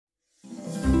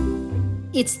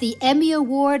It's the Emmy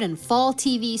Award and Fall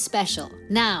TV special,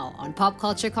 now on Pop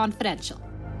Culture Confidential.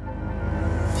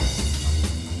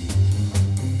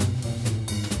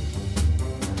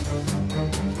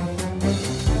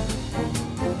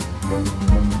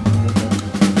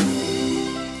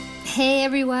 Hey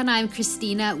everyone, I'm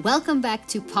Christina. Welcome back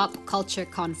to Pop Culture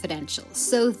Confidential.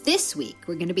 So this week,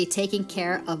 we're going to be taking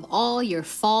care of all your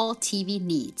fall TV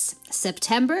needs.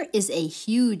 September is a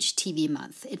huge TV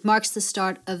month. It marks the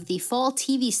start of the fall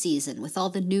TV season with all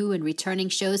the new and returning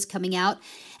shows coming out,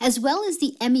 as well as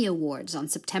the Emmy Awards on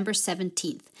September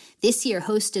 17th, this year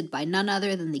hosted by none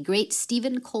other than the great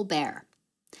Stephen Colbert.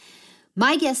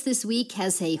 My guest this week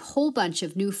has a whole bunch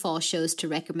of new fall shows to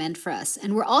recommend for us,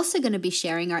 and we're also going to be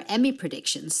sharing our Emmy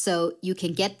predictions, so you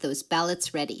can get those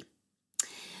ballots ready.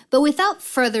 But without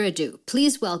further ado,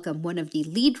 please welcome one of the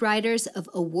lead writers of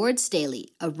Awards Daily,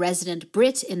 a resident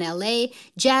Brit in LA,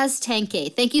 Jazz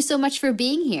Tangcay. Thank you so much for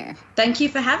being here. Thank you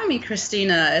for having me,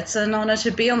 Christina. It's an honor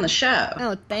to be on the show.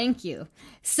 Oh, thank you.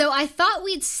 So I thought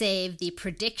we'd save the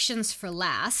predictions for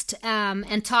last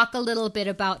and talk a little bit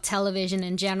about television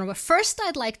in general. But first,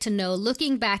 I'd like to know,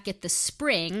 looking back at the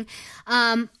spring,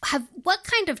 what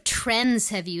kind of trends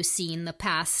have you seen the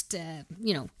past,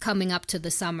 coming up to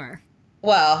the summer?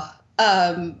 Well,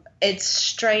 it's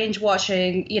strange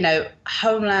watching,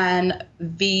 Homeland,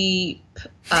 Veep,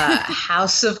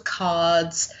 House of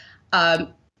Cards,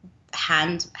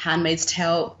 Handmaid's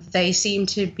Tale. They seem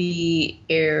to be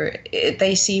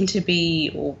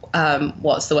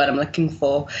what's the word I'm looking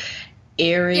for?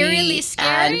 Eerily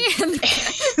scary and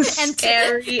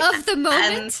scary of the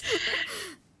moment.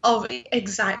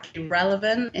 Exactly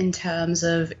relevant in terms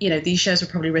of, these shows were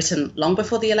probably written long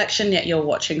before the election, yet you're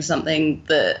watching something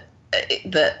that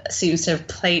seems to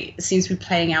be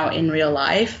playing out in real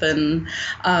life, and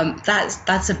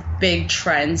that's a big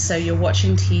trend. So you're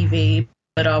watching TV,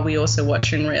 but are we also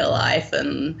watching real life?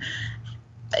 And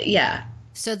yeah.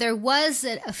 So there was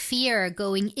a fear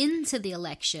going into the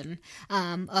election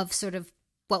of sort of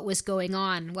what was going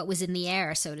on, what was in the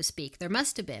air, so to speak. There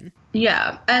must have been.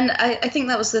 Yeah, and I think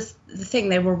that was the thing.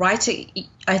 They were writing,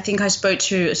 I think I spoke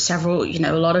to several,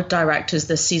 a lot of directors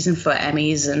this season for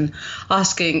Emmys and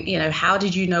asking, how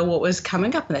did you know what was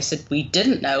coming up? And they said, we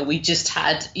didn't know. We just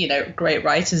had, great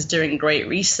writers doing great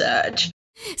research.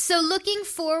 So looking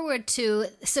forward to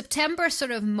September sort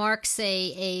of marks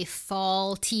a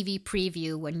fall TV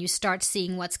preview when you start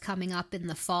seeing what's coming up in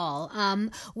the fall.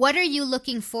 What are you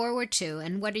looking forward to,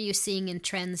 and what are you seeing in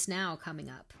trends now coming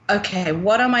up? Okay,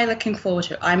 what am I looking forward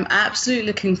to? I'm absolutely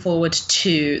looking forward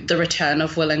to the return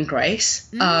of Will and Grace.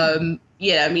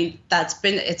 It's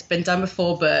been done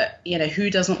before, but who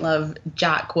doesn't love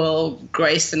Jack, Will,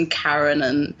 Grace, and Karen,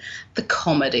 and the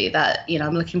comedy that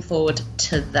I'm looking forward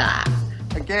to that.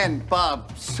 Again,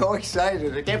 Bob, so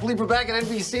excited. I can't believe we're back at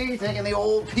NBC, taking the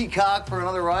old Peacock for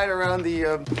another ride around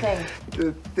the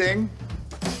thing.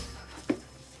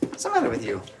 What's the matter with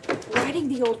you? Riding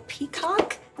the old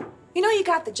Peacock? You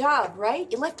got the job, right?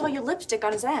 You left all your lipstick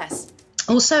on his ass.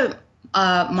 Also,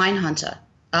 Mindhunter.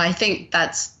 I think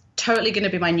that's totally going to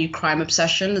be my new crime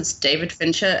obsession. It's David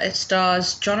Fincher. It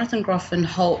stars Jonathan Groff and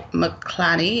Holt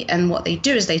McCallany, and what they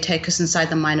do is they take us inside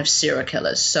the mind of serial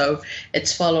killers. So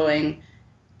it's following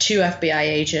two FBI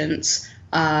agents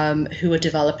who are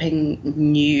developing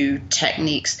new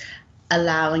techniques,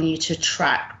 allowing you to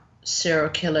track serial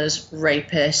killers,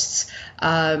 rapists,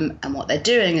 and what they're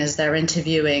doing is they're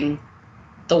interviewing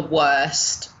the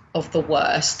worst of the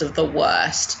worst of the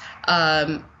worst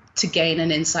to gain an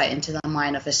insight into the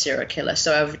mind of a serial killer.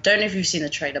 So I don't know if you've seen the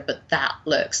trailer, but that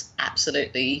looks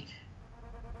absolutely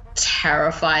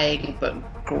terrifying,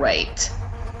 but great.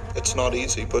 It's not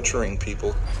easy butchering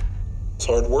people. It's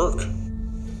hard work.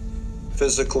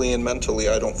 Physically and mentally,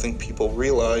 I don't think people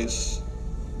realize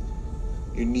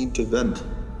you need to vent.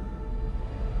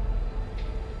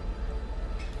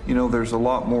 There's a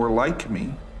lot more like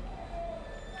me.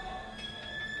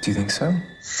 Do you think so?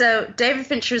 So David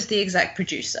Fincher is the exec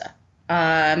producer,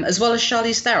 as well as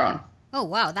Charlize Theron. Oh,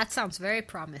 wow. That sounds very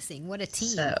promising. What a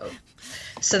team.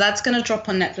 So that's going to drop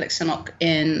on Netflix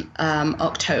in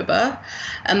October.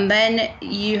 And then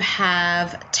you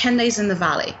have 10 Days in the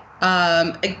Valley.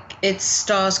 It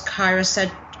stars Kyra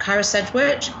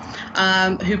Sedgwick,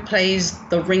 who plays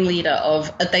the ringleader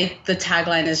of, the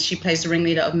tagline is she plays the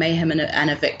ringleader of mayhem and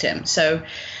a victim. So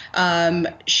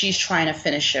she's trying to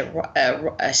finish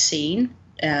a scene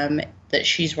that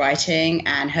she's writing,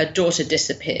 and her daughter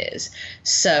disappears.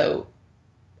 So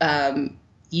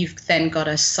you've then got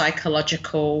a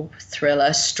psychological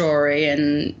thriller story,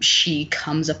 and she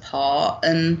comes apart,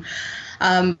 and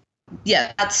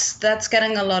that's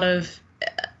getting a lot of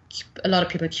a lot of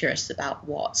people are curious about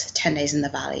what 10 Days in the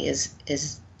Valley has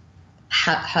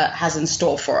in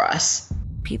store for us.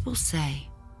 People say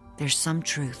there's some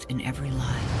truth in every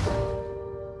lie.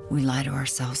 We lie to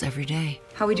ourselves every day.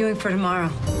 How are we doing for tomorrow?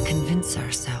 Convince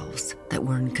ourselves that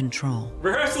we're in control.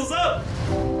 Rehearsal's up!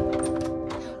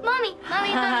 Mommy!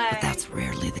 But that's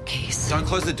rarely the case. Don't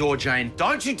close the door, Jane.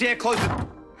 Don't you dare close the...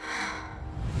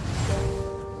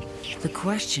 The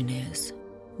question is,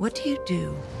 what do you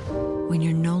do when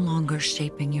you're no longer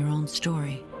shaping your own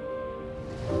story?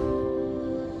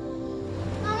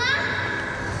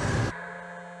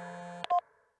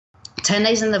 10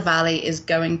 Days in the Valley is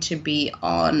going to be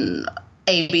on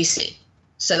ABC.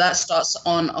 So that starts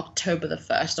on October the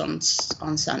 1st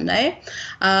on Sunday.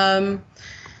 And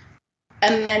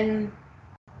then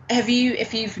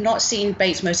if you've not seen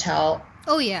Bates Motel.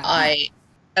 Oh, yeah.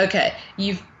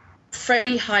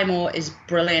 Freddie Highmore is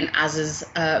brilliant, as is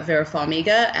Vera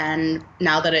Farmiga. And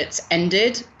now that it's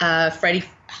ended, Freddie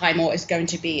Highmore is going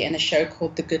to be in a show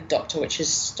called The Good Doctor, which is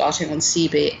starting on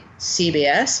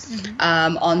CBS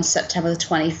on September the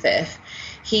 25th.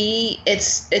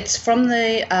 It's from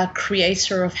the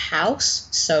creator of House,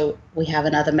 so we have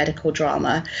another medical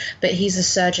drama, but he's a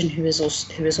surgeon who is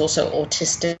also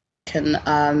autistic and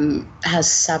has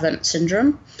Savant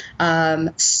syndrome.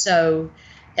 So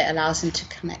it allows him to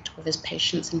connect with his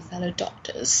patients and fellow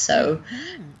doctors. So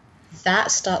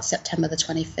that starts September the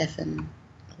 25th, and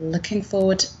looking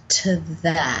forward to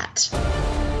that.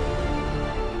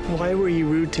 Why were you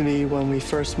rude to me when we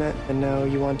first met, and now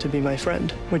you want to be my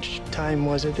friend? Which time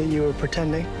was it that you were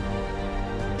pretending?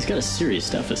 He's got a serious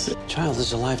deficit. Child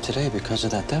is alive today because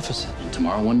of that deficit. And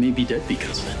tomorrow one may be dead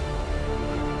because of it.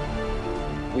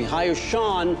 We hire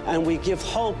Sean, and we give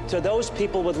hope to those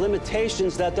people with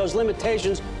limitations, that those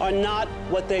limitations are not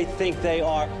what they think they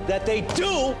are, that they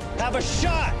do have a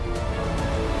shot.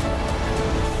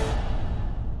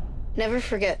 Never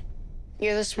forget,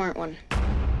 you're the smart one.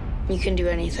 You can do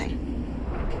anything.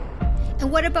 And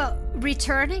what about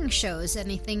returning shows?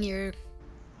 Anything you're...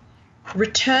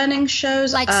 Returning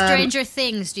shows? Like Stranger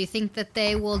Things. Do you think that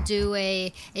they will do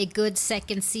a good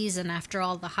second season after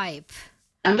all the hype?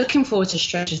 I'm looking forward to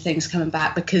Stranger Things coming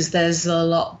back because there's a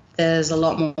lot more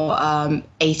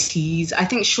 80s. I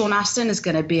think Sean Astin is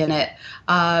going to be in it.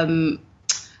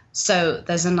 So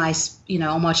there's a nice,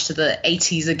 homage to the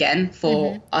 80s again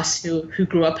for us who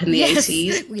grew up in the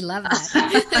 80s. We love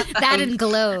that. That and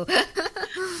Glow.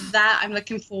 That I'm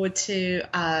looking forward to.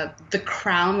 The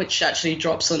Crown, which actually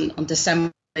drops on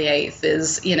December the 8th,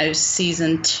 is,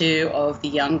 season 2 of the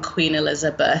young Queen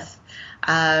Elizabeth.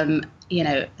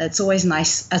 It's always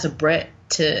nice as a Brit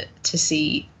to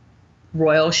see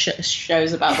royal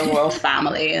shows about the royal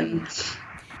family. And,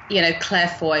 Claire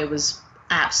Foy was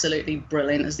absolutely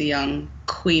brilliant as the young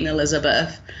Queen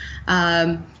Elizabeth.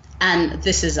 And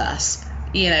This Is Us.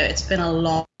 It's been a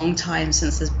long time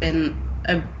since there's been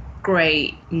a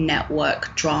great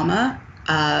network drama.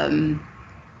 And,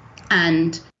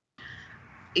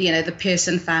 the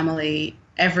Pearson family,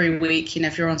 every week,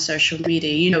 if you're on social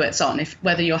media, it's on,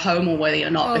 whether you're home or whether you're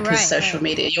not, social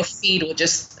media, your feed will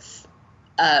just,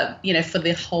 for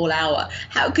the whole hour.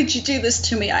 How could you do this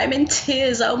to me? I'm in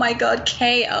tears. Oh my God,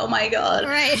 Kate. Oh my God.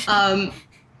 Right.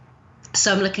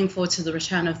 So I'm looking forward to the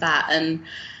return of that. And,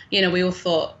 we all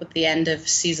thought at the end of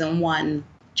season 1,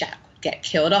 Jack would get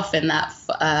killed off in that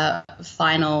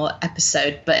final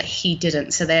episode, but he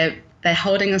didn't. So they're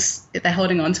holding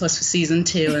on to us for season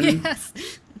 2 and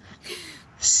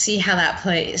see how that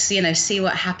plays, see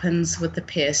what happens with the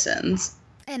Pearsons.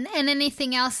 And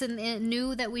anything else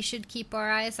new that we should keep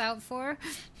our eyes out for?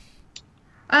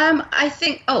 I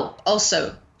think,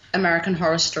 also American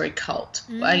Horror Story Cult.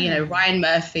 Ryan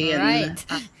Murphy and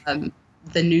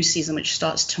the new season, which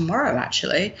starts tomorrow,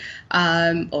 actually,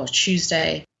 or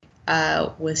Tuesday,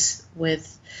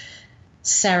 with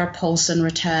Sarah Paulson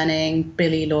returning,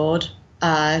 Billy Lord,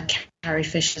 Carrie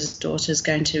Fisher's daughter is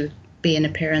going to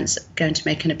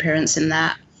make an appearance in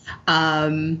that.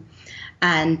 And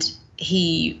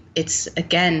it's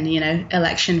again,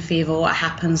 election fever, what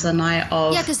happens the night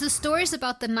of... Yeah, because the story's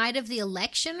about the night of the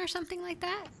election or something like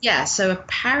that? Yeah, so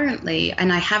apparently,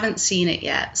 and I haven't seen it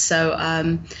yet, so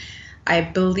I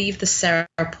believe the Sarah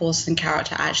Paulson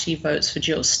character actually votes for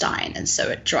Jill Stein, and so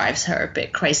it drives her a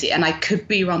bit crazy. And I could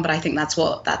be wrong, but I think that's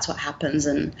what happens.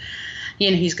 And,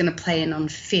 he's going to play in on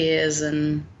fears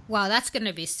and... Wow, that's going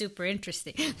to be super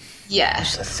interesting. Yeah.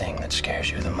 What's the thing that scares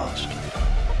you the most?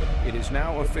 It is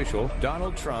now official.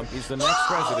 Donald Trump is the next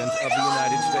president of the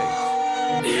United States.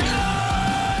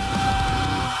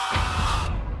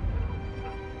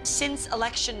 Since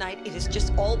election night, it has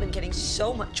just all been getting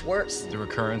so much worse. The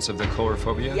recurrence of the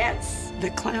chlorophonia? Yes,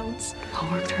 the clowns.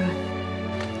 I'll work through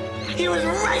it. He was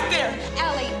right there!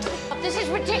 Ellie, this is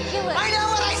ridiculous. I know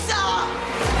what I saw!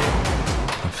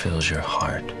 What fills your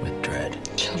heart with dread?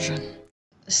 Children.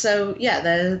 So yeah,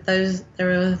 there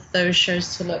are those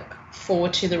shows to look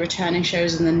forward to, the returning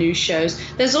shows and the new shows.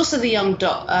 There's also the young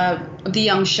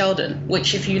Sheldon,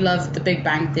 which, if you love The Big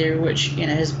Bang Theory, which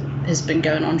has been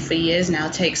going on for years now,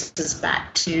 takes us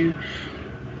back to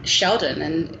Sheldon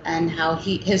and how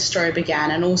his story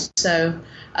began, and also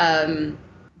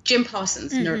Jim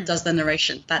Parsons does the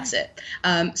narration. That's it.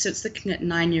 So it's looking at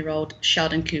 9-year-old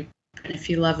Sheldon Cooper, and if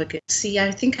you love a good,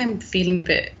 I think I'm feeling a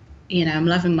bit. I'm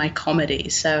loving my comedy,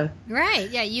 so... Right,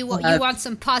 yeah, you want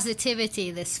some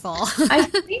positivity this fall. I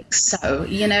think so.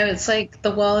 It's like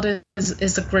the world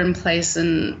is a grim place,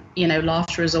 and,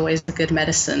 laughter is always a good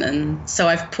medicine. And so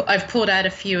I've pulled out a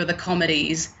few of the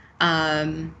comedies, too.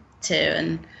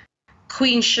 And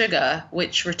Queen Sugar,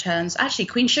 which returns... Actually,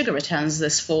 Queen Sugar returns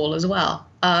this fall as well.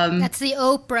 That's the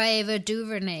Oprah Ava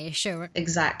DuVernay show.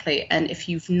 Exactly, and if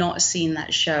you've not seen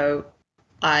that show...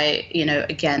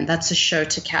 again, that's a show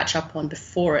to catch up on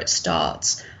before it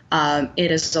starts. It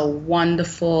is a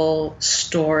wonderful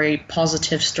story,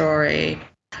 positive story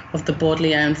of the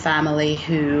Baudelaire family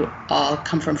who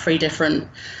come from 3 different,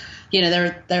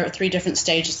 they're at 3 different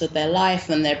stages of their life,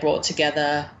 and they're brought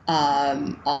together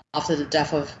after the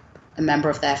death of a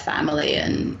member of their family.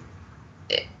 And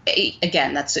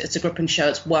again, it's a gripping show.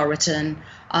 It's well written.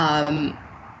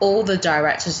 All the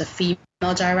directors are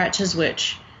female directors,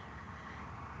 which...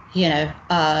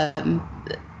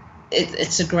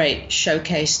 it's a great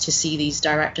showcase to see these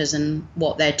directors and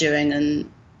what they're doing and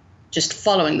just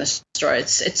following the story.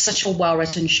 It's such a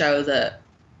well-written show that,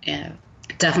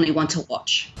 definitely want to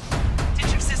watch.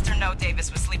 Did your sister know Davis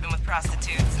was sleeping with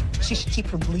prostitutes? She should keep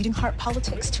her bleeding heart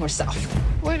politics to herself.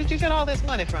 Where did you get all this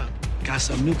money from? Got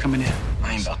something new coming in.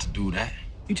 I ain't about to do that.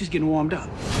 You just getting warmed up.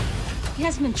 He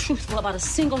hasn't been truthful about a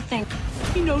single thing.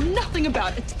 You know nothing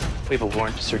about it. We have a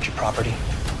warrant to search your property.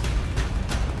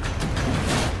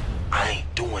 I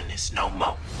ain't doing this no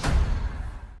more.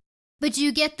 But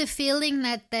you get the feeling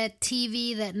that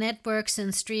TV, that networks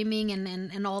and streaming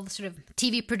and all the sort of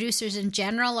TV producers in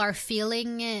general are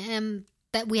feeling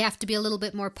that we have to be a little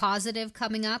bit more positive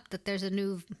coming up, that there's a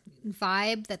new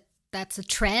vibe, that's a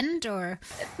trend, or...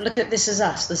 Look at This Is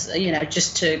Us,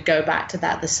 just to go back to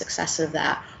that, the success of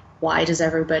that. Why does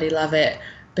everybody love it?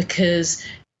 Because...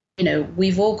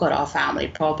 we've all got our family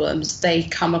problems. They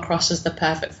come across as the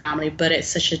perfect family, but it's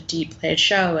such a deep layered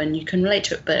show and you can relate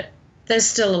to it. But there's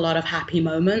still a lot of happy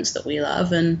moments that we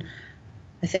love. And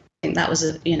I think that was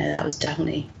that was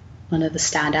definitely one of the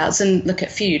standouts. And look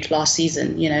at Feud last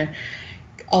season,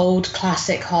 old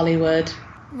classic Hollywood.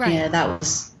 Right. Yeah, that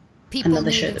was people another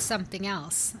needed show. Something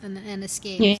else, an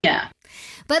escape. Yeah.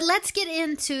 But let's get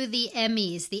into the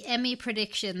Emmys, the Emmy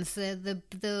predictions,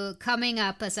 the coming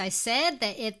up. As I said,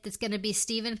 that it's going to be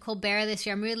Stephen Colbert this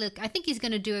year. I think he's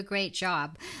going to do a great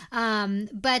job.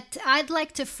 But I'd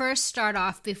like to first start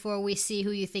off before we see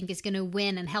who you think is going to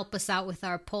win and help us out with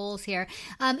our polls here.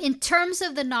 In terms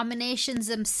of the nominations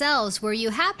themselves, were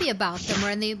you happy about them?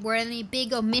 Were any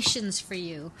big omissions for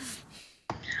you?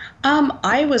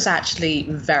 I was actually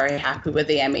very happy with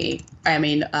the Emmy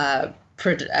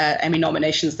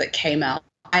nominations that came out.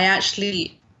 A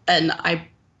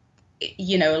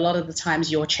lot of the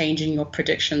times you're changing your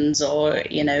predictions or,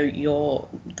 you're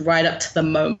right up to the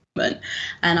moment.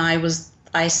 And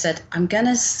I said, I'm going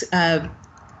to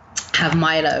have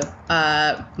Milo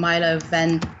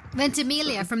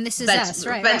Ventimiglia from This Is Us,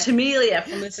 right? Ventimiglia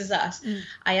from This Is Us.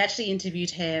 I actually interviewed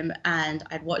him and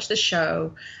I'd watched the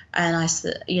show and I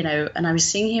said, and I was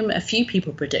seeing him, a few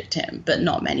people predict him, but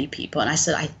not many people. And I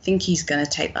said, I think he's going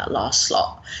to take that last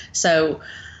slot. So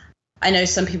I know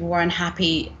some people were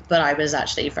unhappy, but I was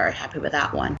actually very happy with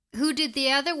that one. Who did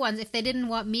the other ones? If they didn't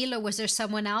want Milo, was there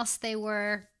someone else they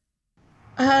were?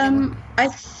 I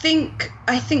think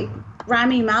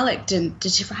Rami Malek didn't.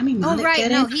 Did Rami Malek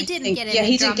get in? Oh, right. No, he didn't get in. Yeah,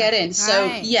 he didn't get in. So,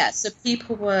 right. So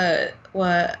people were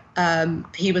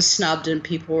he was snubbed and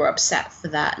people were upset for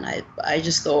that. And I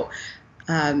just thought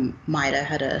Maida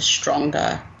had a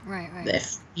stronger,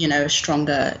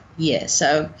 stronger year.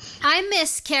 So I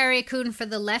miss Carrie Coon for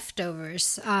The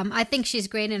Leftovers. I think she's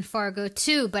great in Fargo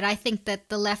too, but I think that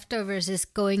The Leftovers is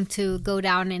going to go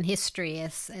down in history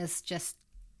as just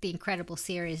the incredible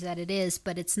series that it is,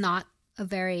 but it's not a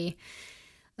very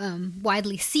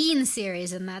widely seen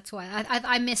series, and that's why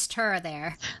I missed her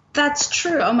there. That's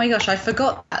true. Oh my gosh, I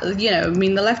forgot.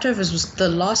 The Leftovers the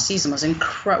last season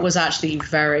was actually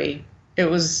very It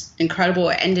was incredible.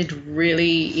 It ended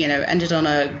ended on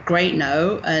a great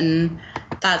note, and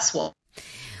that's what.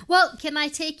 Well, can I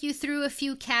take you through a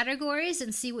few categories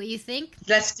and see what you think?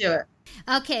 Let's do it.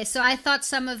 Okay, so I thought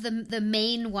some of the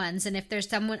main ones, and if there's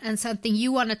something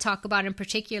you want to talk about in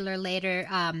particular later,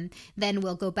 then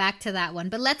we'll go back to that one.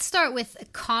 But let's start with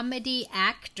comedy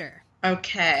actor.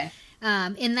 Okay.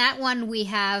 In that one, we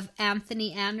have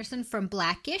Anthony Anderson from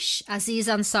Blackish, Aziz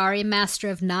Ansari, Master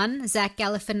of None, Zach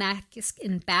Galifianakis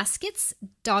in Baskets,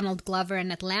 Donald Glover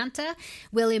in Atlanta,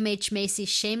 William H. Macy,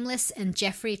 Shameless, and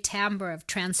Jeffrey Tambor of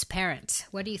Transparent.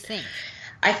 What do you think?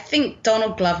 I think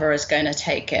Donald Glover is going to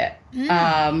take it.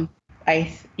 I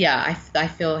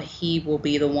feel he will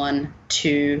be the one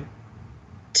to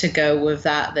go with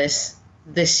that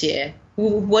this year.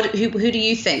 Who do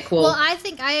you think? Well,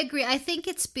 I agree. I think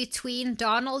it's between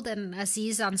Donald and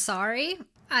Aziz Ansari.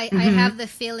 I have the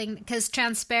feeling, because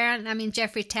Transparent, I mean,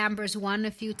 Jeffrey Tambor's won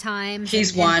a few times.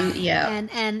 He's won, yeah.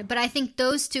 But I think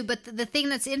those two, but the thing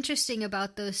that's interesting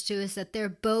about those two is that they're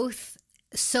both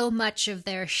so much of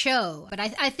their show. But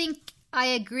I think I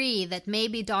agree that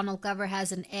maybe Donald Glover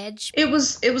has an edge. It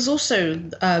was also,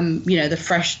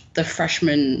 the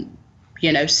freshman,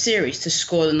 series to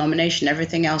score the nomination.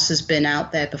 Everything else has been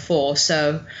out there before.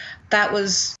 So that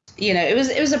was,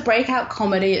 it was a breakout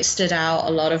comedy. It stood out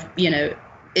a lot of,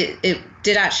 it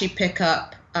did actually pick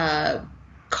up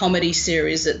comedy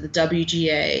series at the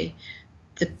WGA,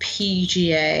 the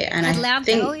PGA, and Atlanta, I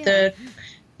think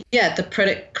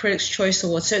the Critics' Choice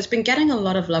Awards. So it's been getting a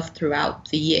lot of love throughout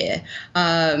the year.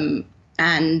 Donald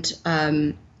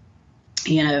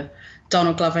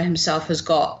Glover himself has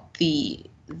got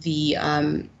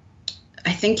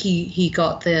I think he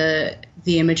got the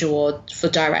Image Award for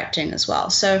directing as well.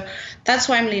 So that's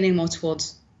why I'm leaning more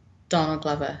towards Donald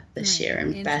Glover this year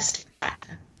in Best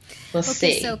Actor. We'll see.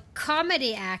 Okay, so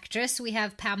comedy actress, we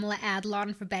have Pamela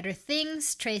Adlon for Better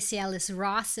Things, Tracy Ellis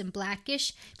Ross in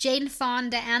Blackish, Jane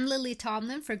Fonda and Lily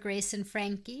Tomlin for Grace and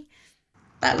Frankie.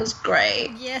 That was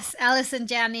great. Yes, Allison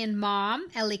Janney in Mom,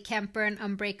 Ellie Kemper and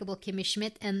Unbreakable Kimmy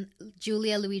Schmidt, and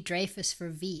Julia Louis-Dreyfus for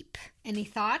Veep. Any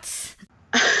thoughts?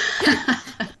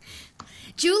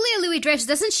 Julia Louis-Dreyfus,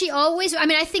 doesn't she always... I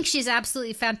mean, I think she's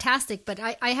absolutely fantastic, but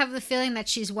I have the feeling that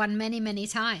she's won many, many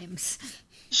times.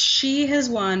 She has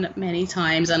won many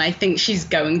times, and I think she's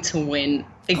going to win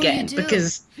again.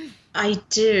 Because I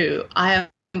do.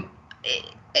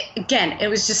 Again, it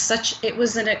was just it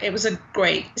was a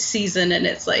great season, and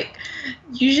it's like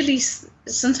usually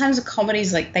sometimes the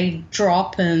comedies like they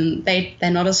drop and they're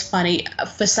not as funny.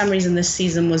 For some reason, this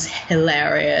season was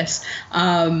hilarious.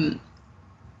 I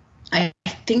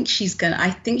think she's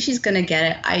gonna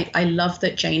get it. I love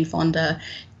that Jane Fonda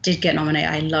did get nominated.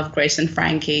 I love Grace and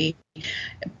Frankie.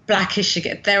 Blackish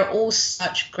again. They're all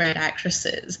such great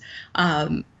actresses.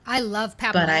 I love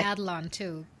Pamela Adlon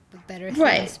too. Better Things,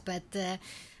 right.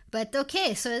 But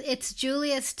okay, so it's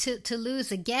Julia's to lose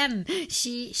again.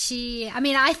 She I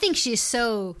mean, I think she's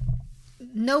so,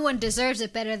 no one deserves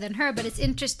it better than her, but it's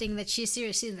interesting that she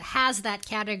seriously has that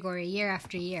category year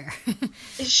after year.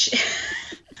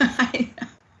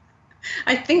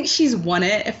 I think she's won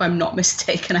it, if I'm not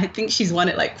mistaken. I think she's won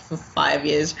it like for 5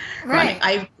 years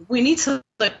running. We need to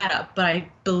look that up, but I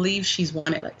believe she's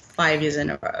won it like 5 years in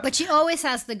a row. But she always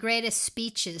has the greatest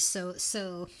speeches,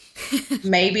 so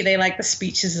maybe they like the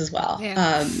speeches as well.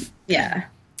 Yeah.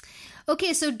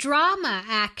 Okay, so drama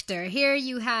actor. Here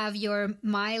you have your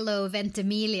Milo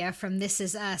Ventimiglia from This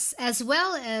Is Us, as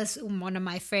well as one of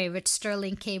my favorites,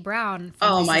 Sterling K. Brown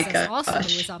from This Is Us, also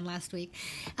who was on last week.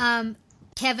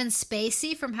 Kevin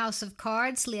Spacey from House of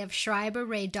Cards, Liev Schreiber,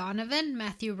 Ray Donovan,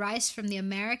 Matthew Rice from The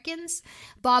Americans,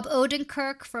 Bob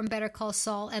Odenkirk from Better Call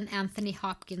Saul, and Anthony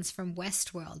Hopkins from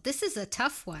Westworld. This is a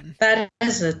tough one. That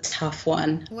is a tough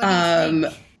one. What do you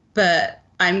think? But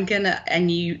I'm gonna, and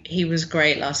he was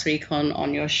great last week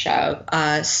on your show,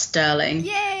 Sterling.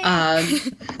 Yay!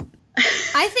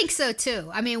 I think so too.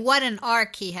 I mean, what an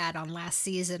arc he had on last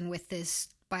season with this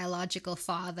biological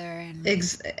father, and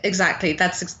exactly,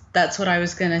 that's what I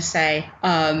was gonna say.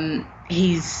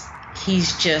 He's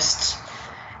just,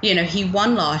 he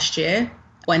won last year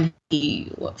when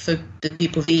for the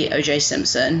people the OJ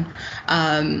Simpson.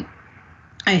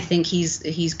 I think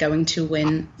he's going to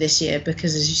win this year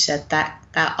because, as you said,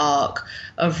 that arc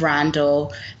of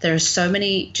Randall, there are so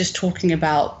many, just talking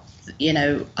about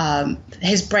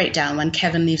his breakdown when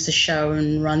Kevin leaves the show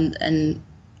and right.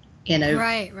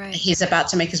 He's about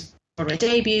to make his Broadway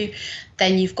debut.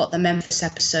 Then you've got the Memphis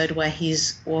episode where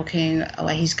he's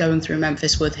going through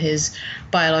Memphis with his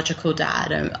biological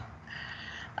dad. And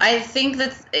I think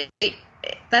that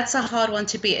that's a hard one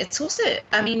to beat. It's also,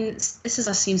 I mean,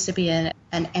 seems to be an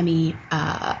Emmy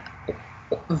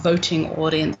voting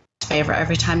audience favorite.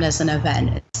 Every time there's an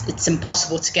event, it's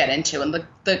impossible to get into, and the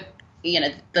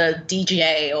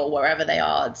DGA or wherever they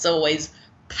are, it's always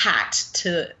packed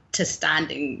to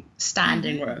standing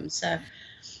room. So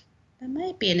there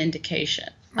may be an indication.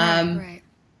 Right.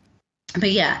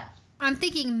 But yeah, I'm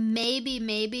thinking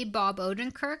maybe Bob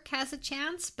Odenkirk has a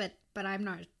chance, but I'm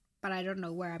not. But I don't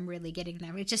know where I'm really getting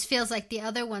them. It just feels like the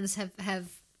other ones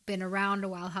have been around a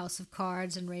while. House of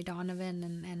Cards and Ray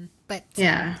Donovan but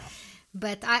yeah.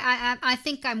 But I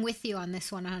think I'm with you on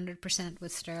this one 100%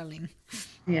 with Sterling.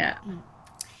 Yeah.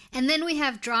 And then we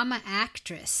have drama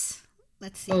actress.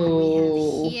 Let's see what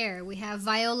we have here. We have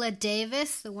Viola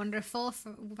Davis, the wonderful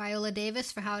Viola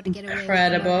Davis for How to Get Away with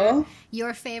Murder.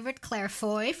 Your favorite, Claire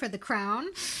Foy for The Crown.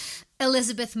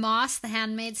 Elizabeth Moss, The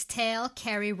Handmaid's Tale.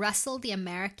 Carrie Russell, The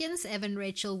Americans. Evan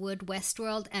Rachel Wood,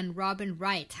 Westworld. And Robin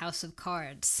Wright, House of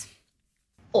Cards.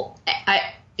 All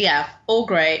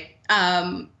great.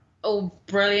 All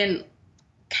brilliant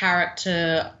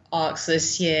character arcs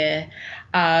this year.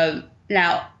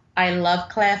 Now, I love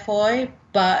Claire Foy,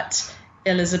 but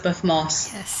Elizabeth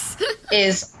Moss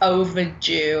is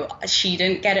overdue. She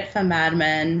didn't get it for Mad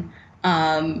Men,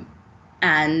 and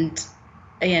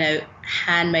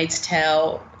Handmaid's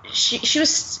Tale. She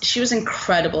was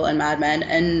incredible in Mad Men,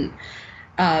 and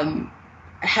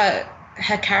her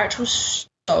character was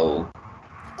so.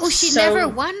 Oh, she never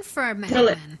won for Mad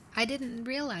Men. I didn't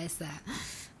realize that.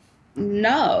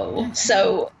 No,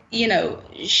 so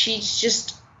she's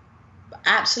just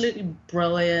absolutely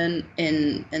brilliant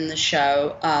in the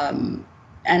show,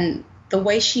 and the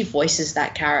way she voices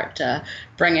that character,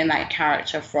 bringing that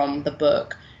character from the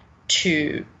book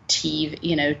to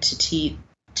TV,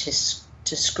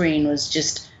 to screen was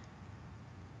just,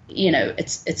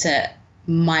 it's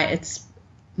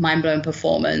mind-blowing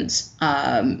performance,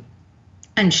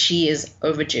 and she is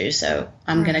overdue. So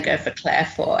I'm gonna go for Claire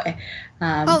Foy.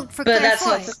 For Claire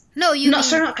Foy. Not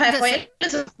Claire Foy.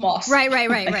 Elizabeth Moss.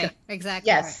 Right. Exactly.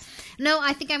 Yes. Right. No,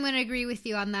 I think I'm going to agree with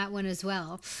you on that one as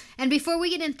well. And before we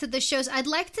get into the shows, I'd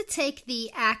like to take the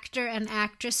actor and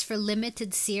actress for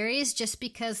limited series, just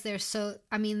because they're so,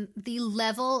 the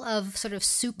level of sort of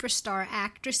superstar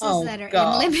actresses that are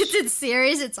in limited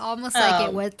series, it's almost like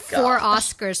it was 4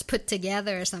 Oscars put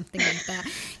together or something like that.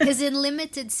 Because in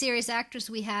limited series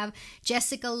actors, we have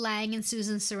Jessica Lange and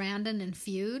Susan Sarandon in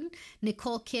Feud,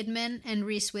 Nicole Kidman and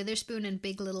Reese Witherspoon in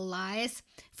Big Little Lies,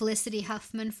 Felicity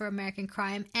Huffman for American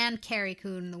Crime, and Carrie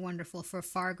Coon, the wonderful, for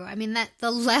Fargo. That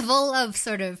the level of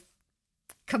sort of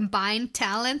combined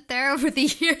talent there over the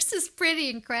years is pretty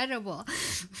incredible.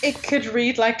 It could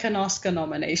read like an Oscar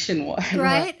nomination one,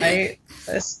 right? I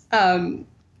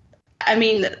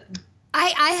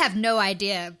have no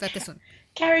idea about this one.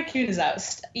 Carrie Coon is out.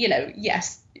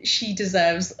 Yes, she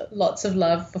deserves lots of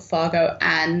love for Fargo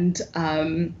and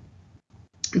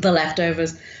The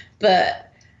Leftovers, but.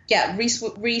 Yeah,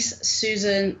 Reese,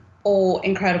 Susan, all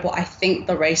incredible. I think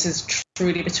the race is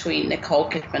truly between Nicole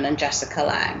Kidman and Jessica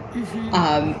Lange. Mm-hmm.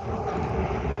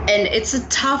 And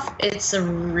it's a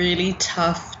really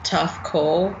tough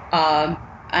call. And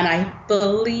I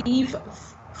believe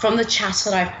from the chat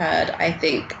that I've heard, I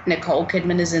think Nicole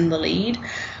Kidman is in the lead,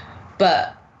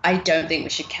 but I don't think we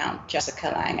should count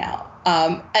Jessica Lange out.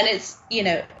 And it's,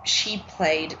 she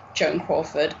played Joan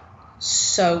Crawford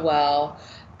so well.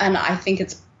 And I think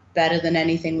it's better than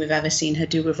anything we've ever seen her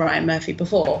do with Ryan Murphy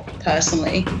before,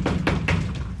 personally.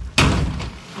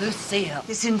 Lucille,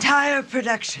 this entire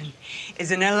production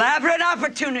is an elaborate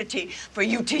opportunity for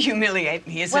you to humiliate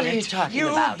me, isn't it? What are you talking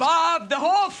about? You, Bob, the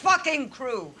whole fucking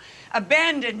crew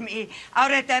abandoned me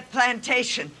out at that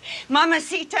plantation.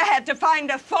 Mamacita had to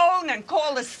find a phone and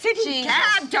call a city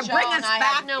cab to bring us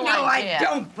back. No, idea. I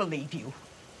don't believe you.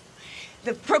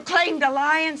 The proclaimed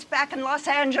alliance back in Los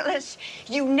Angeles,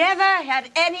 you never had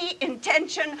any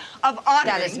intention of honoring.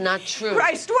 That is not true.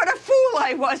 Christ, what a fool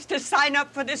I was to sign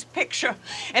up for this picture,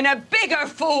 and a bigger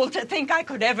fool to think I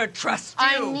could ever trust you.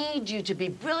 I need you to be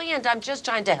brilliant. I'm just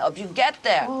trying to help you get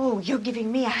there. Oh, you're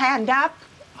giving me a hand up?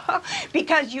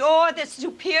 Because you're the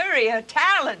superior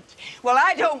talent. Well,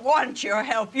 I don't want your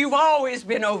help. You've always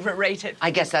been overrated.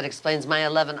 I guess that explains my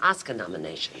 11 Oscar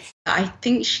nominations. I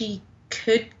think she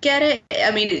could get it.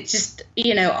 It's just,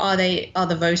 are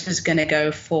the voters going to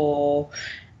go for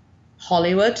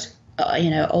Hollywood,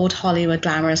 old Hollywood,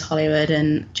 glamorous Hollywood,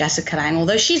 and Jessica Lange,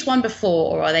 although she's won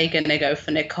before, or are they going to go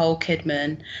for Nicole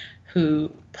Kidman, who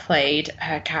played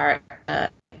her character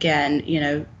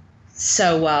again,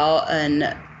 so well, and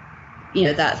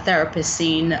that therapist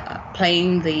scene,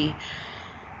 playing the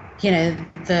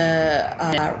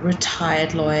the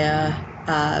retired lawyer,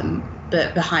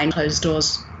 but behind closed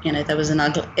doors, there was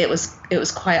it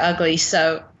was quite ugly.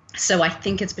 So I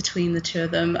think it's between the two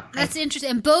of them. That's interesting.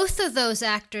 And both of those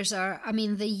actors are,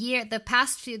 the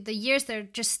years, they're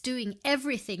just doing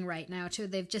everything right now too.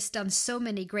 They've just done so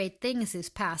many great things this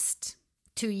past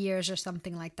 2 years or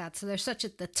something like that. So they're such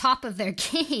at the top of their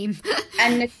game.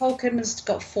 And Nicole Kidman's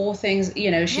got 4 things.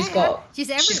 She's got she's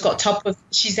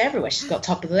everywhere. She's got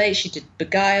Top of the Lake. She did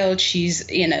Beguiled. She's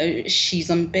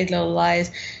on Big Little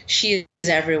Lies. She is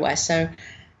everywhere. So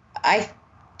I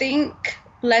think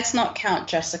let's not count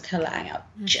Jessica Lange out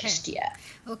just yet.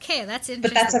 Okay, that's interesting.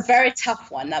 But that's a very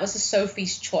tough one. That was a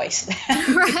Sophie's choice.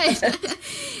 Right.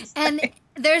 And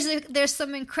there's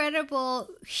some incredible,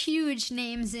 huge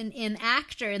names in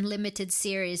actor in limited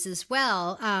series as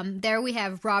well. There we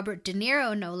have Robert De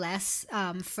Niro, no less,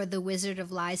 for The Wizard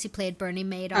of Lies. He played Bernie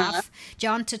Madoff.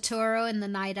 John Turturro in The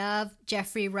Night Of.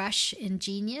 Jeffrey Rush in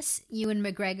Genius. Ewan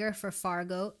McGregor for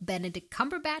Fargo. Benedict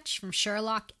Cumberbatch from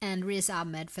Sherlock. And Riz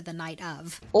Ahmed for The Night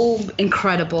Of. All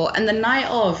incredible. And The Night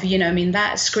Of,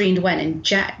 that screened when? In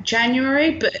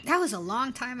January? But that was a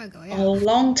long time ago, yeah. A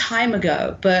long time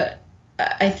ago. But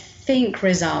I think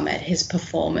Riz Ahmed, his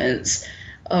performance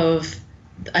of,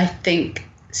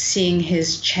 seeing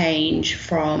his change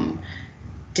from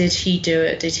did he do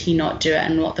it, did he not do it,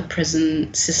 and what the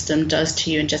prison system does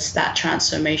to you, and just that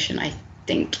transformation, I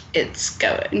think it's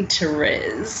going to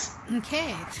Riz.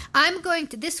 Okay.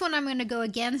 This one I'm going to go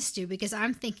against you because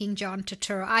I'm thinking John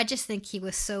Turturro. I just think he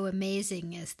was so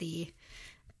amazing as the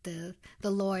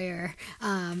lawyer.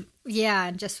 And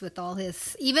just with all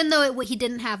his, even though he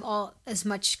didn't have as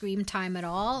much screen time at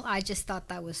all, I just thought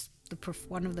that was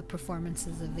one of the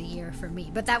performances of the year for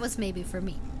me. But that was maybe for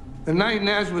me. The night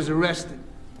Naz was arrested,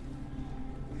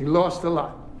 he lost a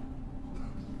lot.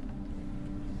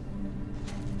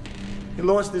 He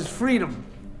lost his freedom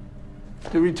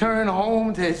to return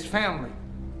home to his family,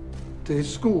 to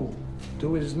his school,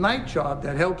 to his night job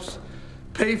that helps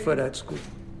pay for that school.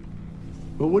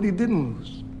 But what he didn't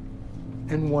lose,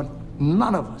 and what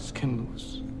none of us can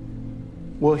lose,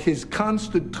 were his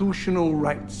constitutional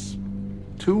rights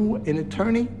to an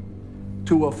attorney,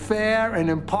 to a fair and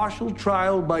impartial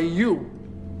trial by you,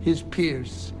 his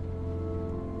peers,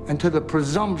 and to the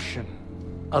presumption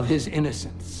of his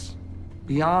innocence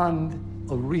beyond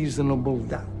a reasonable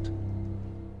doubt.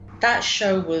 That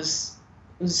show was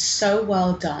so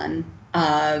well done,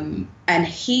 and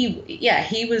he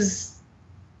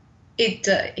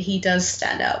does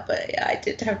stand out, but yeah, I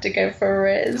did have to go for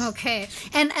Riz. Okay,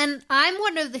 and I'm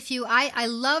one of the few. I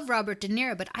love Robert De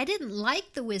Niro, but I didn't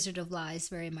like The Wizard of Lies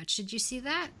very much. Did you see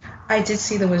that? I did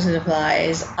see The Wizard of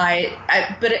Lies.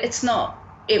 But it's not.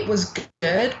 It was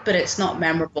good, but it's not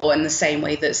memorable in the same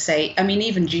way that,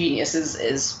 even Genius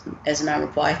is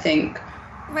memorable, I think.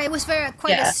 Right, it was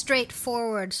quite a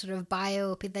straightforward sort of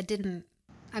biopic that didn't.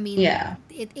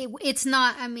 It's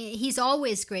not. He's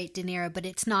always great, De Niro, but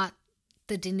it's not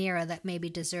the De Niro that maybe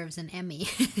deserves an Emmy.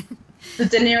 The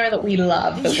De Niro that we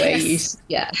love, the way you.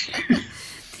 Yeah.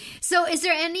 So, is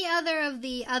there any other of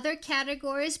the other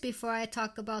categories before I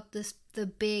talk about the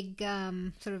big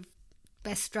sort of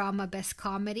best drama, best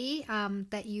comedy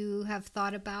that you have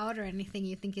thought about, or anything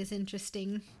you think is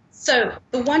interesting? So,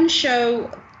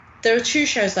 there are 2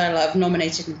 shows that I love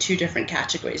nominated in 2 different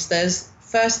categories. There's,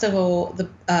 first of all, the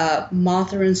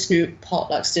Martha and Snoop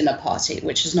Potluck's Dinner Party,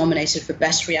 which is nominated for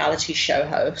Best Reality Show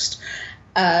Host.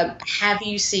 Have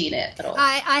you seen it at all?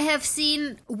 I have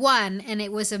seen one, and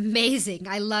it was amazing.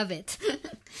 I love it.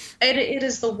 It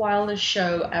is the wildest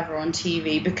show ever on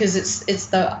TV because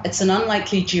it's an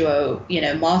unlikely duo.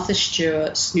 Martha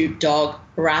Stewart, Snoop Dogg,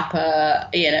 rapper.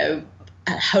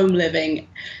 At home living.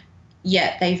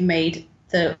 Yet they've made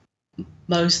the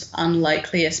most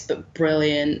unlikeliest but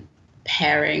brilliant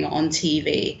pairing on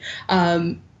TV.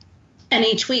 And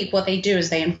each week what they do is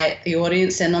they invite the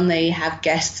audience in and they have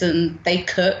guests and they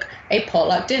cook a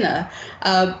potluck dinner.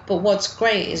 But what's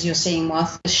great is you're seeing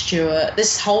Martha Stewart,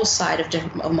 this whole side of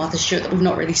Martha Stewart that we've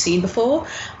not really seen before,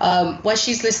 where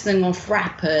she's listening off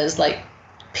rappers like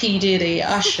P. Diddy,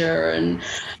 Usher,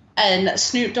 and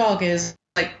Snoop Dogg is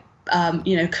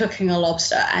cooking a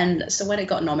lobster. And so when it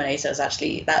got nominated,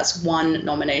 that's one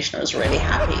nomination I was really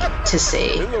happy to see.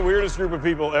 This is the weirdest group of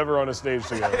people ever on a stage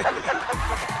together.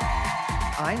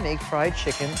 I make fried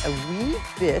chicken a wee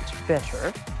bit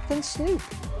better than Snoop.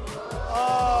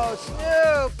 Oh,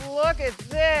 Snoop, look at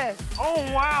this. Oh,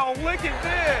 wow, look at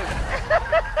this.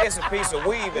 It's a piece of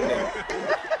weave in there.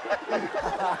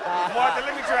 Martha,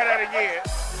 let me try that again.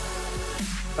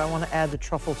 I want to add the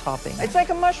truffle topping. It's like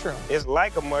a mushroom. It's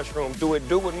like a mushroom. Do it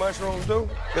do what mushrooms do?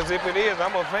 Because if it is,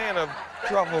 I'm a fan of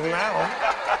truffles now.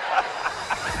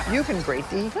 You can grate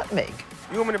the nutmeg.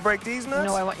 You want me to break these nuts?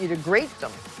 No, I want you to grate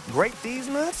them. Grate these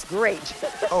nuts? Grate.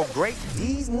 Oh, grate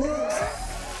these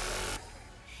nuts?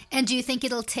 And do you think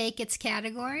it'll take its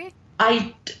category?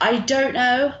 I don't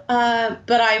know,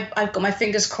 but I've got my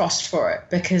fingers crossed for it,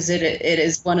 because it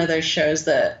is one of those shows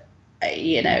that,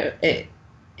 you know, it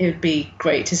would be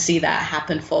great to see that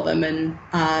happen for them. And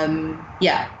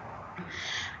yeah.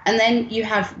 And then you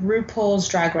have RuPaul's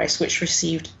Drag Race, which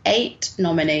received 8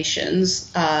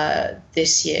 nominations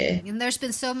this year. And there's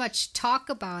been so much talk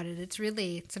about it. It's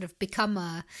really sort of become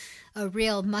a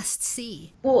real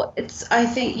must-see. Well, I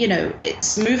think, you know,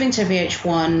 it's moving to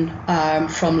VH1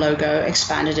 from Logo,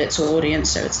 expanded its audience,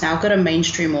 so it's now got a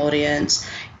mainstream audience.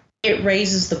 It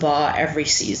raises the bar every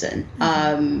season.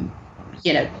 Mm-hmm.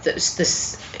 You know,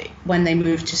 this when they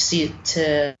moved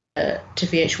to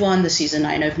VH1, the season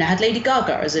 9 opener had Lady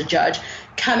Gaga as a judge,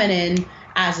 coming in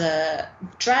as a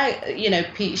drag, you know,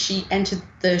 she entered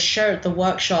the show, the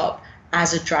workshop,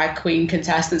 as a drag queen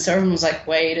contestant. So everyone was like,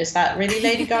 wait, is that really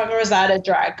Lady Gaga or is that a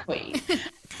drag queen?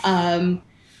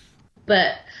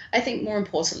 But I think more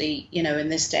importantly, you know, in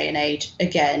this day and age,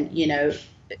 again, you know,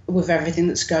 with everything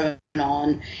that's going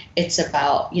on, it's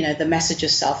about, you know, the message of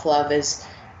self-love is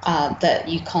that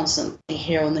you constantly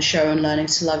hear on the show, and learning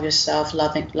to love yourself,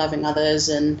 loving others.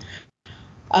 And,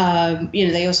 you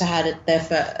know, they also had it there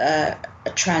for a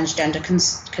transgender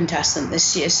contestant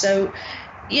this year. So,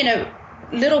 you know,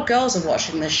 little girls are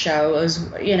watching the show, as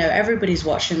you know, everybody's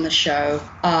watching the show,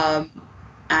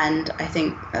 and I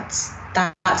think that's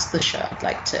the show I'd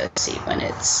like to see when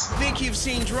it's. Think you've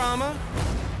seen drama?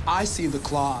 I see the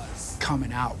claws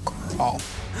coming out, girl.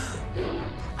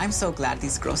 I'm so glad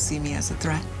these girls see me as a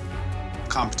threat.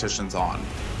 Competition's on.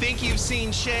 Think you've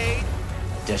seen shade?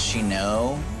 Does she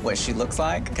know what she looks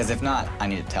like? Because if not, I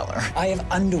need to tell her. I have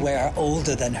underwear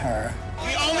older than her.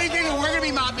 The only thing that we're gonna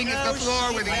be mopping is the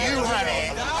floor with you,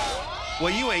 honey.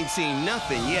 Well, you ain't seen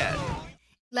nothing yet.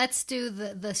 Let's do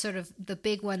the sort of the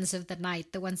big ones of the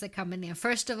night, the ones that come in there.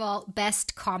 First of all,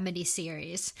 best comedy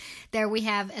series. There we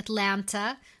have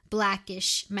Atlanta,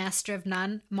 Blackish, Master of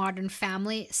None, Modern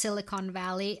Family, Silicon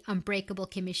Valley, Unbreakable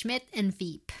Kimmy Schmidt, and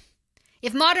Veep.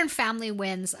 If Modern Family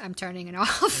wins, I'm turning it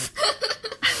off.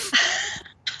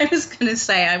 I was going to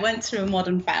say, I went to a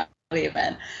Modern Family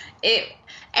event.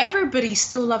 Everybody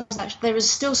still loves that. There is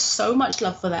still so much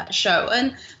love for that show.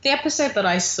 And the episode that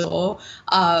I saw,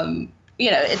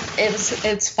 you know,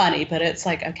 it's funny, but it's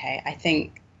like, okay, I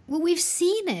think. Well, we've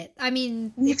seen it. I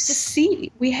mean,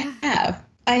 we have.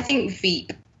 I think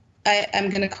Veep. I'm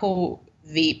going to call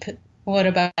Veep. What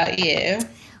about you?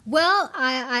 Well,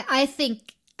 I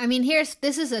think. I mean,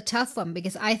 this is a tough one,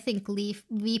 because I think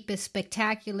Veep is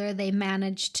spectacular. They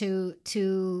managed to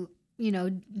you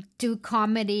know, do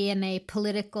comedy in a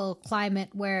political climate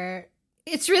where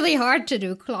it's really hard to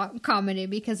do comedy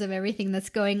because of everything that's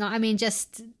going on. I mean,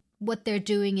 just what they're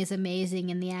doing is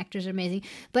amazing, and the actors are amazing.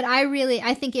 But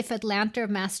I think if Atlanta or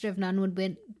Master of None would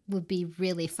win, would be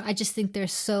really fun. I just think they're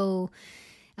so,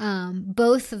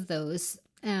 both of those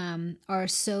are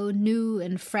so new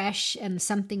and fresh, and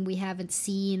something we haven't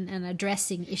seen, and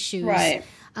addressing issues, right?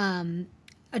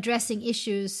 Addressing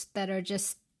issues that are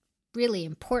just really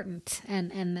important,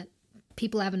 and that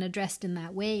people haven't addressed in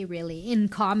that way, really, in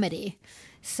comedy.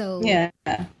 So yeah.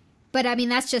 But I mean,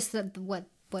 that's just what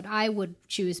I would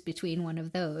choose between one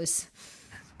of those.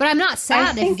 But I'm not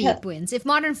sad if Veep wins. If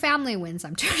Modern Family wins,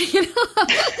 I'm turning it off.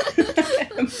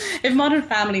 If Modern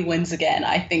Family wins again,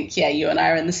 I think, yeah, you and I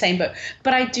are in the same boat.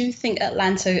 But I do think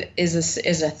Atlanta is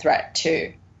a threat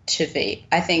to Veep.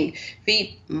 I think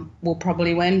Veep will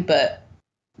probably win, but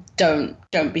don't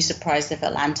be surprised if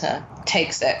Atlanta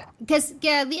takes it. Because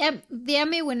the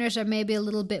Emmy winners are maybe a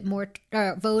little bit more,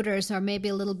 voters are maybe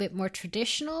a little bit more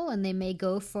traditional, and they may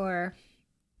go for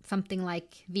something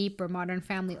like Veep or Modern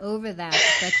Family over that,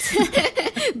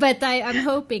 but I'm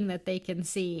hoping that they can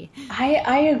see.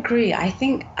 I agree. I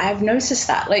think I've noticed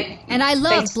that. And I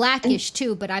love Blackish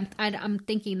too, but I'm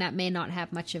thinking that may not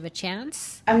have much of a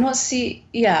chance. I'm not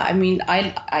yeah. I mean,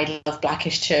 I love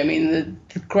Blackish too. I mean,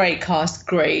 the great cast,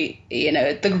 great. You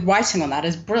know, the writing on that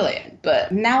is brilliant.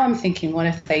 But now I'm thinking, what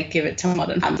if they give it to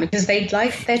Modern Family, because they're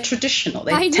traditional.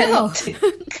 They tend not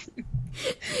to.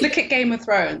 Look at Game of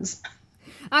Thrones.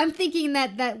 I'm thinking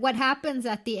that what happens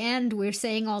at the end, we're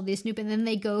saying all these new, and then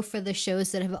they go for the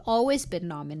shows that have always been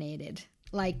nominated,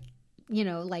 like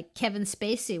like Kevin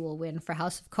Spacey will win for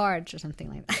House of Cards or something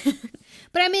like that.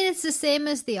 But I mean, it's the same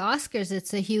as the Oscars.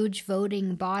 It's a huge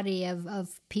voting body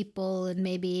of people, and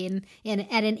maybe at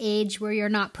an age where you're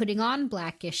not putting on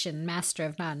Blackish and Master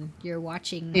of None. You're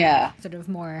watching sort of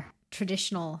more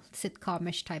traditional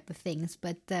sitcomish type of things.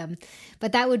 But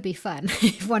that would be fun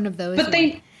if one of those. But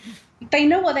they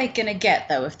know what they're gonna get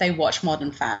though if they watch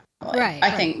Modern Family. Right. I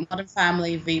think Modern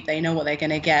Family, Veep, they know what they're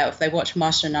gonna get. If they watch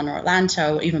Master of None or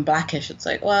Atlanta or even Blackish, it's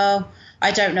like, well, I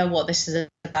don't know what this is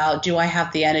about. Do I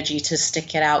have the energy to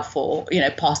stick it out for,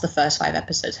 past the first 5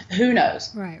 episodes? Who knows?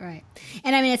 Right.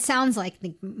 And I mean, it sounds like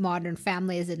the Modern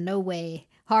Family is in no way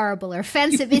horrible or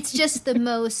offensive. It's just the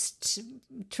most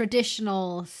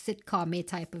traditional sitcom-y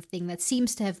type of thing that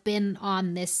seems to have been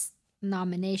on this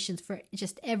nominations for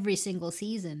just every single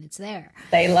season. It's there.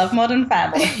 They love Modern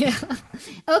Family.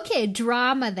 Okay,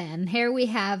 drama then. Here we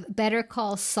have Better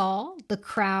Call Saul, The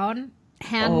Crown,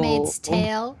 Handmaid's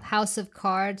Tale, House of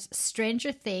Cards,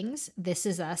 Stranger Things, This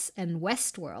Is Us, and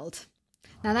Westworld.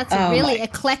 Now that's a really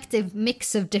eclectic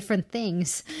mix of different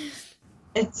things.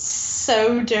 It's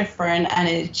so different, and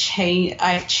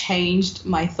I've changed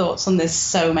my thoughts on this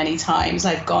so many times.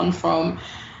 I've gone from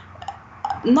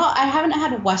I haven't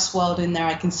had Westworld in there.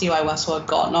 I can see why Westworld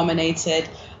got nominated,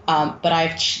 but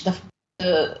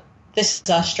This Is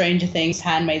Us, Stranger Things,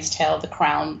 Handmaid's Tale, The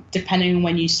Crown. Depending on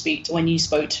when you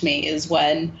spoke to me, is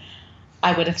when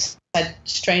I would have said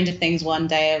Stranger Things one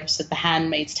day. I would have said The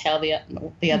Handmaid's Tale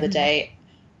the other day,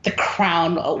 The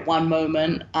Crown at one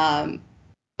moment.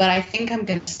 But I think I'm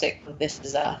going to stick with This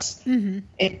Is Us.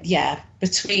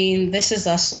 Between This Is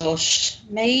Us or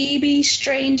maybe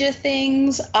Stranger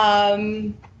Things.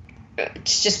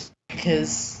 It's just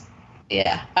because,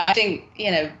 I think,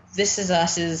 This Is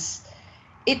Us is,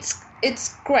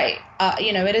 it's great.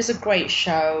 It is a great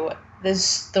show.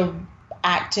 There's the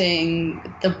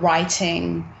acting, the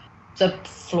writing, the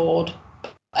flawed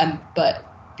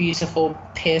but beautiful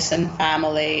Pearson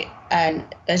family, and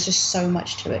there's just so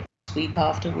much to it. Week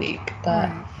after week, but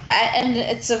and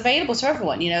it's available to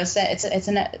everyone. It's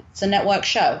a network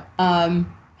show. I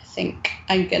think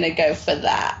I'm gonna go for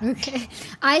that. Okay,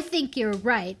 I think you're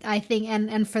right. I think,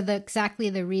 and for exactly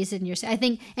the reason you're saying. I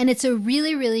think, and it's a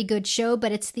really, really good show,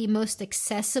 but it's the most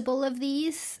accessible of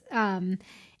these.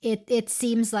 It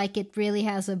seems like it really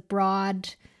has a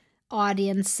broad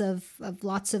audience of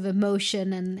lots of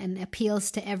emotion and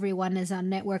appeals to everyone as on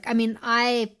network. I mean,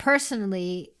 I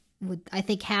personally. I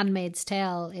think Handmaid's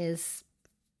Tale is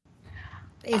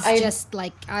just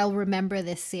like, I'll remember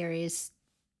this series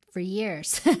for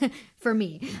years for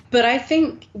me. But I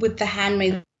think with the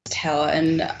Handmaid's Tale,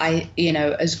 and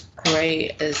as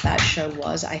great as that show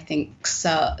was, I think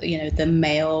the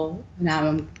male, now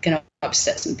I'm going to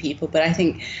upset some people, but I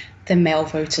think the male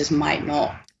voters might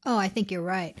not. Oh, I think you're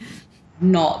right. It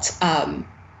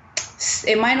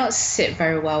might not sit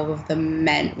very well with the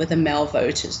male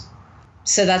voters.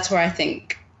 So that's where I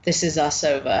think This Is Us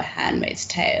over Handmaid's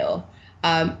Tale.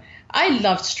 I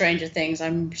loved Stranger Things.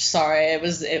 I'm sorry. It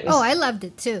was. Oh, I loved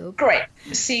it too. Great.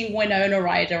 Seeing Winona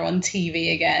Ryder on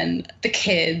TV again, the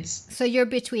kids. So you're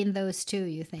between those two,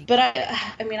 you think? But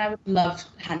I mean, I would love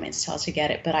Handmaid's Tale to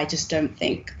get it, but I just don't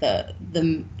think that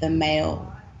the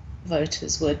male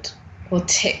voters will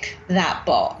tick that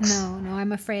box. No,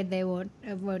 I'm afraid they won't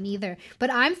either.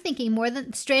 But I'm thinking more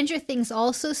than Stranger Things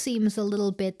also seems a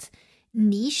little bit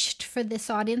niched for this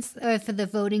audience, for the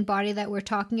voting body that we're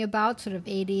talking about, sort of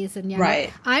 80s and younger.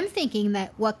 Right. I'm thinking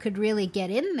that what could really get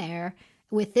in there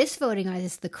with this voting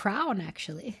is The Crown,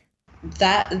 actually.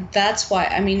 That's why,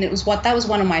 I mean, that was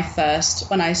one of my first,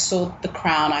 when I saw The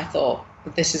Crown, I thought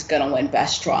this is going to win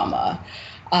Best Drama,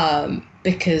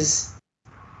 because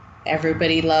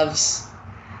everybody loves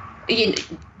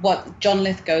what John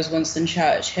Lithgow's Winston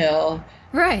Churchill.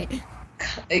 Right.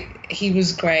 He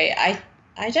was great.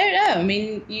 I don't know. I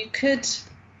mean, you could.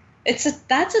 That's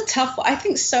a tough. I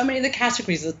think so many of the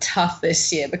categories are tough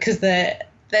this year because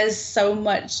there's so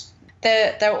much.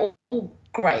 They're all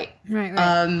great. Right.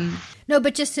 No,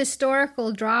 but just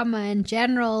historical drama in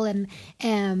general, and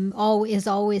is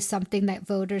always something that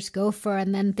voters go for.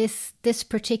 And then this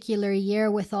particular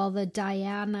year with all the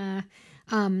Diana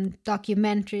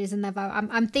documentaries, and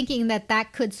I'm thinking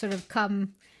that could sort of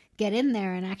get in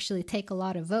there and actually take a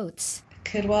lot of votes.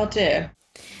 Could well do.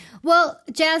 Well,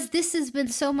 Jazz, this has been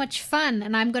so much fun,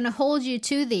 and I'm going to hold you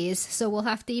to these, so we'll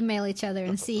have to email each other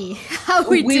and see how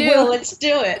we do. We will. Let's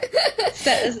do it.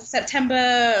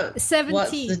 September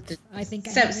 17th. I think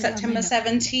September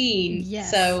 17th.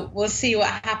 Yes. So we'll see what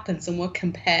happens, and we'll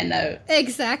compare notes.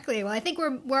 Exactly. Well, I think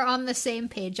we're on the same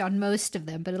page on most of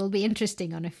them, but it'll be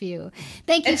interesting on a few.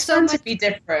 Thank you so much. It's fun to be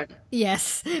different.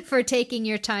 Yes, for taking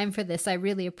your time for this. I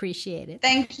really appreciate it.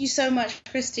 Thank you so much,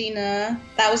 Christina.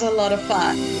 That was a lot of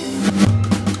fun.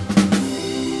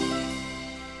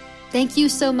 Thank you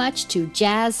so much to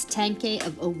Jazz Tangcay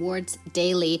of Awards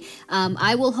Daily.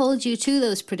 I will hold you to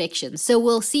those predictions, so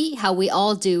we'll see how we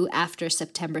all do after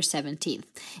September 17th.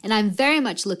 And I'm very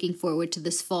much looking forward to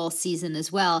this fall season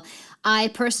as well. I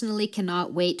personally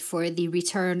cannot wait for the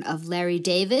return of Larry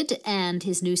David and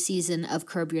his new season of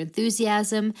Curb Your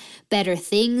Enthusiasm, Better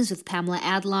Things with Pamela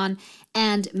Adlon,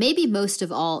 and maybe most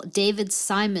of all, David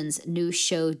Simon's new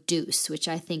show Deuce, which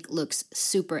I think looks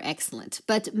super excellent.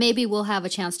 But maybe we'll have a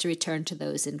chance to return to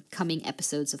those in coming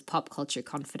episodes of Pop Culture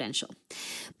Confidential.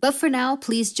 But for now,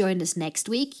 please join us next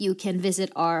week. You can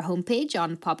visit our homepage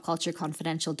on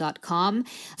popcultureconfidential.com.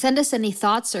 Send us any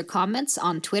thoughts or comments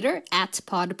on Twitter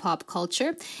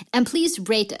 @PodPopCulture. And please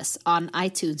rate us on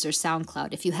iTunes or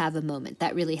SoundCloud if you have a moment.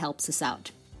 That really helps us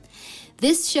out.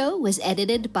 This show was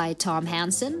edited by Tom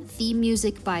Hansen, theme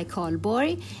music by Carl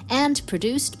Borg, and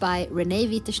produced by Renee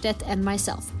Witterstedt and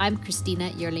myself. I'm Christina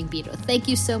Yerling-Biro. Thank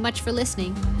you so much for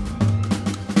listening.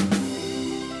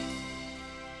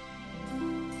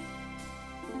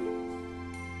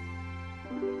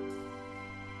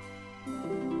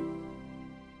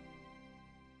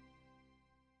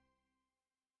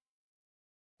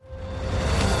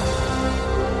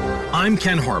 I'm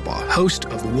Ken Harbaugh, host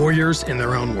of Warriors in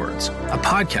Their Own Words, a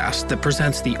podcast that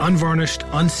presents the unvarnished,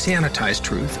 unsanitized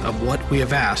truth of what we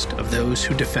have asked of those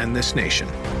who defend this nation.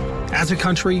 As a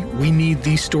country, we need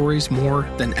these stories more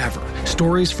than ever.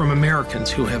 Stories from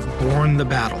Americans who have borne the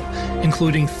battle,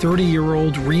 including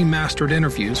 30-year-old remastered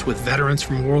interviews with veterans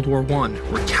from World War I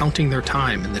recounting their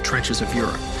time in the trenches of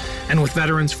Europe, and with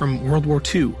veterans from World War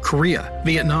II, Korea,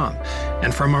 Vietnam,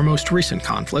 and from our most recent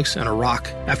conflicts in Iraq,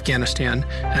 Afghanistan,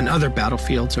 and other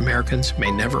battlefields Americans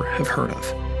may never have heard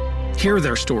of. Hear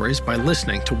their stories by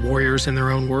listening to Warriors in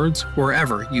Their Own Words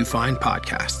wherever you find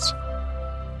podcasts.